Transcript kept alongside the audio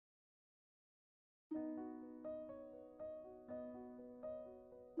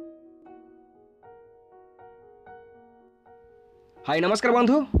High नमस्कार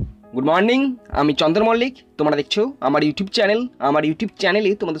बंधु good morning आमी चंदन मल्लिक तोमरा देखछो आमार यूट्यूब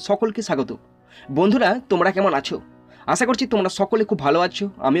चैनेले तोमादेर सकलके स्वागत। बंधुरा तोमरा केमन आछो? आशा करछि तोमरा सकले खूब भालो आछो,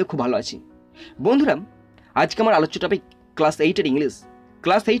 आमिओ खूब भालो आछि। बंधुरा आजके आमार आलोच्य टपिक क्लास 8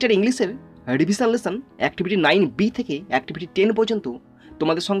 एर इंग्लिशेर रिविजन लेसन एक्टिविटी 9B থেকে एक्टिविटी 10 পর্যন্ত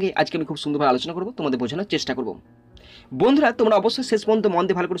তোমাদের সঙ্গে আজকে আমি খুব সুন্দরভাবে আলোচনা করব, তোমাদের বোঝানোর চেষ্টা করব। বন্ধুরা তোমরা অবশ্যই শেষ পর্যন্ত মন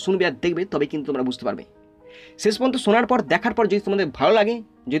দিয়ে ভালো করে শুনবে আর দেখবে, তবে কিন্তু তোমরা বুঝতে পারবে। শেষ পর্যন্ত শোনার পর দেখার পর যদি তোমাদের ভালো লাগে,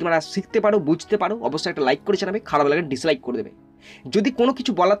 যদি তোমরা শিখতে পারো, বুঝতে পারো, অবশ্যই একটা লাইক করে জানাবে, খারাপ লাগে ডিসলাইক করে দেবে। যদি কোনো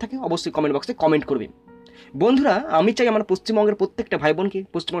কিছু বলার থাকে অবশ্যই কমেন্ট বক্সে কমেন্ট করবে। বন্ধুরা আমি চাই আমার পশ্চিমবঙ্গের প্রত্যেকটা ভাই বোনকে,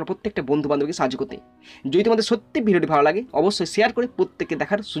 পশ্চিমবঙ্গের প্রত্যেকটা বন্ধু বান্ধবকে সাহায্য করতে। যদি তোমাদের সত্যি ভিডিওটি ভালো লাগে অবশ্যই শেয়ার করে প্রত্যেককে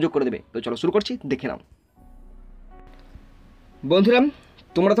দেখার সুযোগ করে দেবে। তো চলো শুরু করছি, দেখে নাও। বন্ধুরা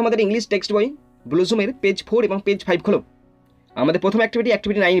তোমরা তোমাদের ইংলিশ টেক্সট বই ব্লুজুমের পেজ 4 এবং পেজ 5 খোলো। আমাদের প্রথম activity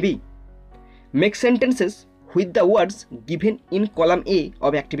 9B, make sentences with the words given in column A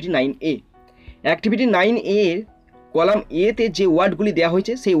of activity 9A। Activity 9A এর কলাম এতে যে ওয়ার্ডগুলি দেওয়া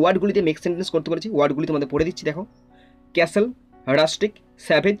হয়েছে সেই ওয়ার্ডগুলিতে মেক সেন্টেন্স করতে বলেছি। ওয়ার্ডগুলি তোমাদের পড়ে দিচ্ছি, দেখো। ক্যাসেল, রাস্টিক,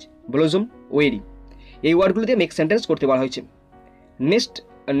 স্যাভেজ, ব্লুজুম, ওয়েরি, এই ওয়ার্ডগুলিতে মেক সেন্টেন্স করতে বলা হয়েছে।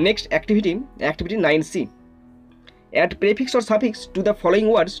 Next activity 9C, add prefix or suffix to the following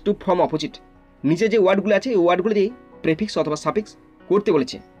words to form opposite. নিচে যে ওয়ার্ডগুলো আছে এই ওয়ার্ডগুলিতে প্রেফিক্স অথবা সাফিক্স করতে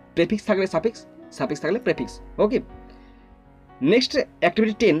বলেছে। প্রেফিক্স থাকলে সাফিক্স, সাফিক্স থাকলে প্রেফিক্স। ওকে। নেক্সট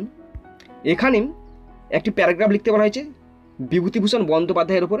অ্যাক্টিভিটি 10, এখানে একটি প্যারাগ্রাফ লিখতে বলা হয়েছে। বিভূতিভূষণ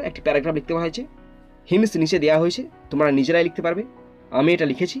বন্দ্যোপাধ্যায়ের উপর একটি প্যারাগ্রাফ লিখতে বলা হয়েছে। হিন্টস নিচে দেওয়া হয়েছে, তোমরা নিজেরাই লিখতে পারবে। আমি এটা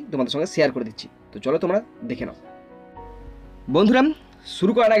লিখেছি, তোমাদের সঙ্গে শেয়ার করে দিচ্ছি। তো চলো তোমরা দেখে নাও। বন্ধুরা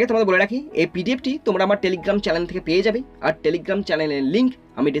শুরু করার আগে তোমাদের বলে রাখি, এই পিডিএফটি তোমরা আমার টেলিগ্রাম চ্যানেল থেকে পেয়ে যাবে, আর টেলিগ্রাম চ্যানেলের লিঙ্ক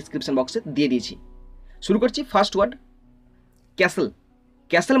আমি ডিসক্রিপশন বক্সে দিয়ে দিয়েছি। শুরু করছি। First word castle.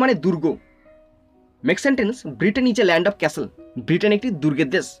 ক্যাসেল মানে দুর্গ। Make sentence, Britain is a land of castle. Britain একটি দুর্গের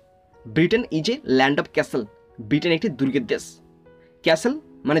দেশ। Britain is a land of castle. Britain একটি দুর্গের দেশ। ক্যাসেল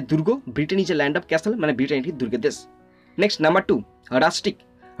মানে দুর্গ, Britain is a land of castle মানে ব্রিটেন একটি দুর্গের দেশ। Next number 2, rustic.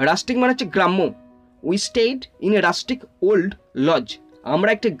 রাস্টিক মানে হচ্ছে গ্রাম্য। We stayed in a rustic old lodge. আমরা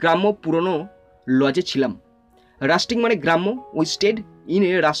একটি গ্রাম্য পুরনো লজে ছিলাম। রাস্টিক মানে গ্রাম্য। We stayed in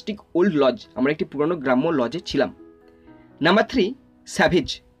a rustic old lodge. আমরা একটি পুরনো গ্রাম্য লজে ছিলাম। Number 3, savage.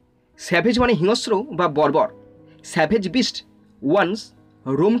 স্যাভেজ মানে হিংস্র বা বর্বর। Savage beast once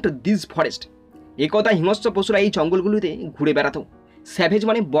roamed this forest. একদা হিংস্র পশুরা এই জঙ্গলগুলিতে ঘুরে বেড়াতো। স্যাভেজ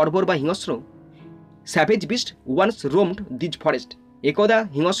মানে বর্বর বা হিংস্র। Savage beast once roamed this forest. একদা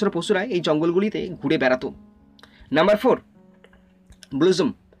হিংস্র পশুরা এই জঙ্গলগুলিতে ঘুরে বেড়াতো। নাম্বার 4, ব্লুজুম।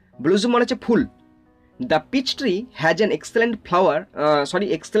 ব্লুজুম মানে হচ্ছে ফুল। The pitch tree has an excellent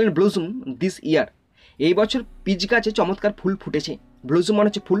ব্লুজুম this ইয়ার। এই বছর পিচ গাছে চমৎকার ফুল ফুটেছে। ব্লুজুম মানে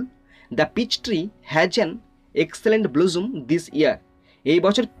হচ্ছে ফুল। The pitch tree has an excellent ব্লুজুম this ইয়ার। এই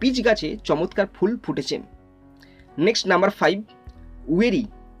বছর পিচ গাছে চমৎকার ফুল ফুটেছে। Next number 5, ওয়েরি।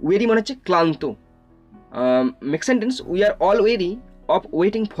 ওয়েরি মানে হচ্ছে ক্লান্ত। Make sentence, we are all ওয়েরি of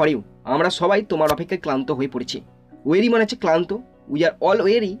waiting for you. আমরা সবাই তোমার অপেক্ষায় ক্লান্ত হয়ে পড়েছি। ওয়েরি মানে হচ্ছে ক্লান্ত। We are all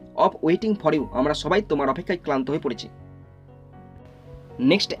ওয়েরি of waiting for you. আমরা সবাই তোমার অপেক্ষায় ক্লান্ত হয়ে পড়েছি।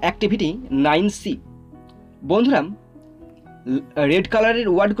 Next activity 9C। বন্ধুরা রেড কালারের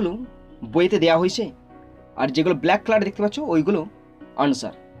ওয়ার্ডগুলো বইতে দেওয়া হয়েছে, আর যেগুলো ব্ল্যাক কালার দেখতে পাচ্ছ ওইগুলো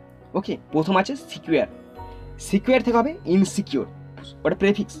আনসার। ওকে। প্রথম আছে সিকিউর। সিকিউর থেকে হবে ইনসিকিউর, ওটা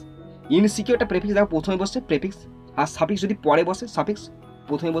প্রেফিক্স। ইনসিকিউরটা প্রেফিক্স, দেখো প্রথমে বসছে প্রেফিক্স, আর সাফিক্স যদি পরে বসে সাফিক্স,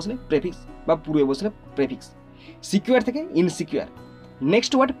 প্রথমে বসলে প্রেফিক্স বা পূর্বে বসলে প্রেফিক্স। সিকিউর থেকে ইনসিকিউর।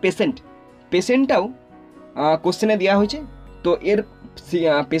 Next word patient. পেশেন্টটাও কোশ্চেনে দেওয়া হয়েছে, তো এর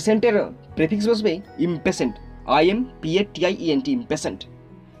পেশেন্টের প্রেফিক্স বসবে impatient. IMPATIENT, impatient.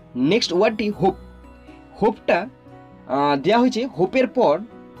 Next ওয়ার্ডটি hope. হোপটা দেওয়া হয়েছে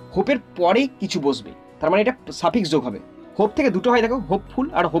হোপের পরে কিছু বসবে, তার মানে এটা সাফিক্স যোগ হবে। হোপ থেকে দুটো হয়, দেখো, হোপফুল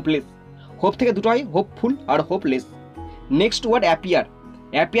আর হোপলেস। হোপ থেকে দুটো হয়, হোপফুল আর হোপলেস। Next word appear.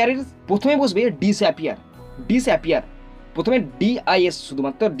 অ্যাপিয়ারের প্রথমে বসবে ডিসঅ্যাপিয়ার। ডিসঅ্যাপিয়ার প্রথমে DIS,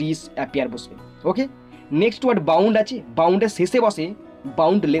 শুধুমাত্র ডিসঅ্যাপিয়ার বসবে। ওকে। নেক্সট ওয়ার্ড বাউন্ড আছে। বাউন্ডের শেষে বসে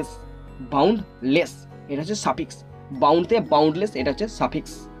বাউন্ডলেস। বাউন্ডলেস এটা হচ্ছে সাফিক্স। বাউন্ড থেকে বাউন্ডলেস এটা হচ্ছে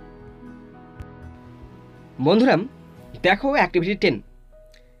সাফিক্স। বন্ধুরা দেখো অ্যাক্টিভিটি 10,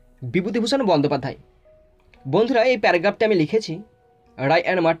 বিভূতিভূষণ বন্দ্যোপাধ্যায়। বন্ধুরা এই প্যারাগ্রাফটা আমি লিখেছি রায়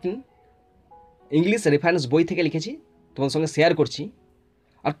অ্যান্ড মার্টিন ইংলিশ রেফারেন্স বই থেকে লিখেছি, তোমাদের সঙ্গে শেয়ার করছি।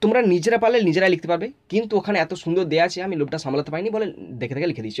 আর তোমরা নিজেরা পারলে নিজেরাই লিখতে পারবে, কিন্তু ওখানে এত সুন্দর দেওয়া আছে আমি লোভটা সামলাতে পারিনি বলে দেখে দেখে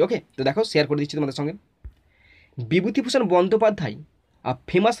লিখে দিচ্ছি। ওকে। তো দেখো শেয়ার করে দিচ্ছি তোমাদের সঙ্গে। Bibhutibhushan Bandyopadhyay, a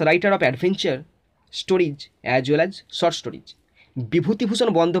famous writer of adventure stories as well as short stories. Bibhutibhushan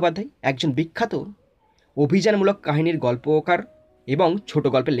Bandyopadhyay একজন বিখ্যাত অভিযানমূলক কাহিনীর গল্পকার এবং ছোট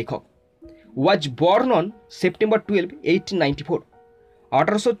গল্পের লেখক। Was born on September 12, 1894।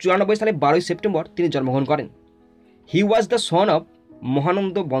 1894 সালে 12 সেপ্টেম্বর তিনি জন্মগ্রহণ করেন। হি was the son of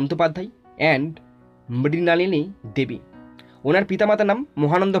Mahananda Bandyopadhyay and Mrinalini দেবী। ওনার পিতামাতার নাম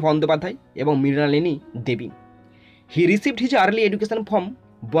মহানন্দ বন্দ্যোপাধ্যায় এবং মৃণালিনী দেবী। হি received his early education from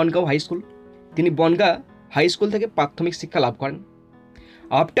Bongaon high school. তিনি বনগাঁ হাই স্কুল থেকে প্রাথমিক শিক্ষা লাভ করেন।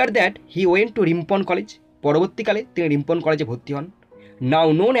 After that he went to রিম্পন college. পরবর্তীকালে তিনি রিম্পন কলেজে ভর্তি হন, নাও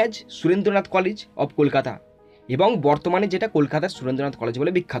known as Surendranath college of Kolkata, এবং বর্তমানে যেটা কলকাতার সুরেন্দ্রনাথ কলেজ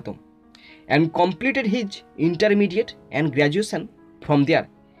বলে বিখ্যাত। And completed his intermediate and graduation from দেয়ার,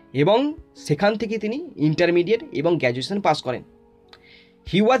 এবং সেখান থেকে তিনি ইন্টারমিডিয়েট এবং গ্র্যাজুয়েশন পাস করেন।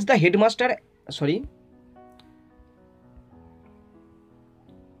 হি was the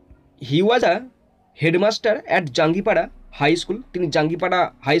headmaster at Jangipara high school. তিনি জাঙ্গিপাড়া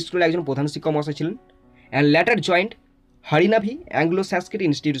হাই স্কুলের একজন প্রধান শিক্ষক মহাশয় ছিলেন। And letter joint Harinavi Anglo Sanskrit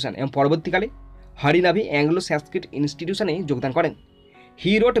institution, এবং পরবর্তীকালে হরিনাভি অ্যাংলো সংস্কৃত ইনস্টিটিউশনে যোগদান করেন।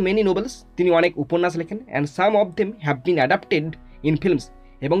 হি রোট মেনি নোবেলস, তিনি অনেক উপন্যাস লেখেন। And some of them have been adapted in films,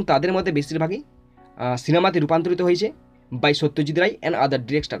 এবং তাদের মধ্যে বেশিরভাগই সিনেমাতে রূপান্তরিত হয়েছে by Satyajit Ray and other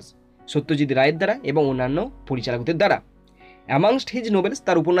directors, Satyajit রায়ের দ্বারা এবং অন্যান্য পরিচালকদের দ্বারা। অ্যামাংস্ট হিজ নোবেলস,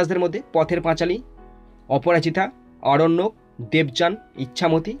 তার উপন্যাসদের মধ্যে পথের পাঁচালী, অপরাজিতা, অরণ্যক, দেবযান,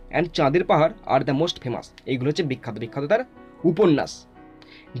 ইচ্ছামতি অ্যান্ড চাঁদের পাহাড় আর দ্য মোস্ট ফেমাস। এইগুলো হচ্ছে বিখ্যাত তার উপন্যাস।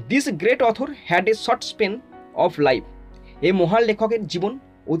 This great author had a short Spain of life. এই মহান লেখকের জীবন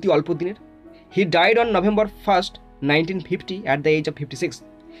অতি অল্প দিনের। He died on November 1, 1950 at the age of 56।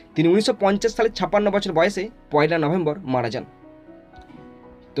 তিনি 1950 সালে 56 বছর বয়সে 1 নভেম্বর মারা যান।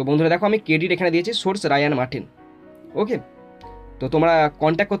 তো বন্ধুরা দেখো, আমি ক্রেডিট এখানে দিয়েছি সোর্স রায়ান মার্টিন। ওকে, তো তোমরা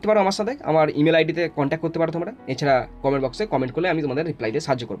কন্ট্যাক্ট করতে পারো আমার সাথে, আমার ইমেল আইডিতে কন্ট্যাক্ট করতে পারো তোমরা। এছাড়া কমেন্ট বক্সে কমেন্ট করলে আমি তোমাদের রিপ্লাই দিয়ে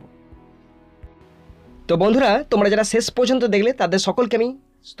সাহায্য করব। তো বন্ধুরা, তোমরা যারা শেষ পর্যন্ত দেখলে তাদের সকলকে আমি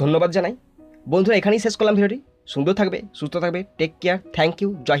ধন্যবাদ জানাই। বন্ধুরা, এখানেই শেষ করলাম ভিডিওটি। সুন্দর থাকবে, সুস্থ থাকবে, take care, thank you,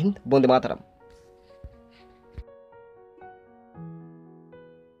 Joy Hind, Vande Mataram.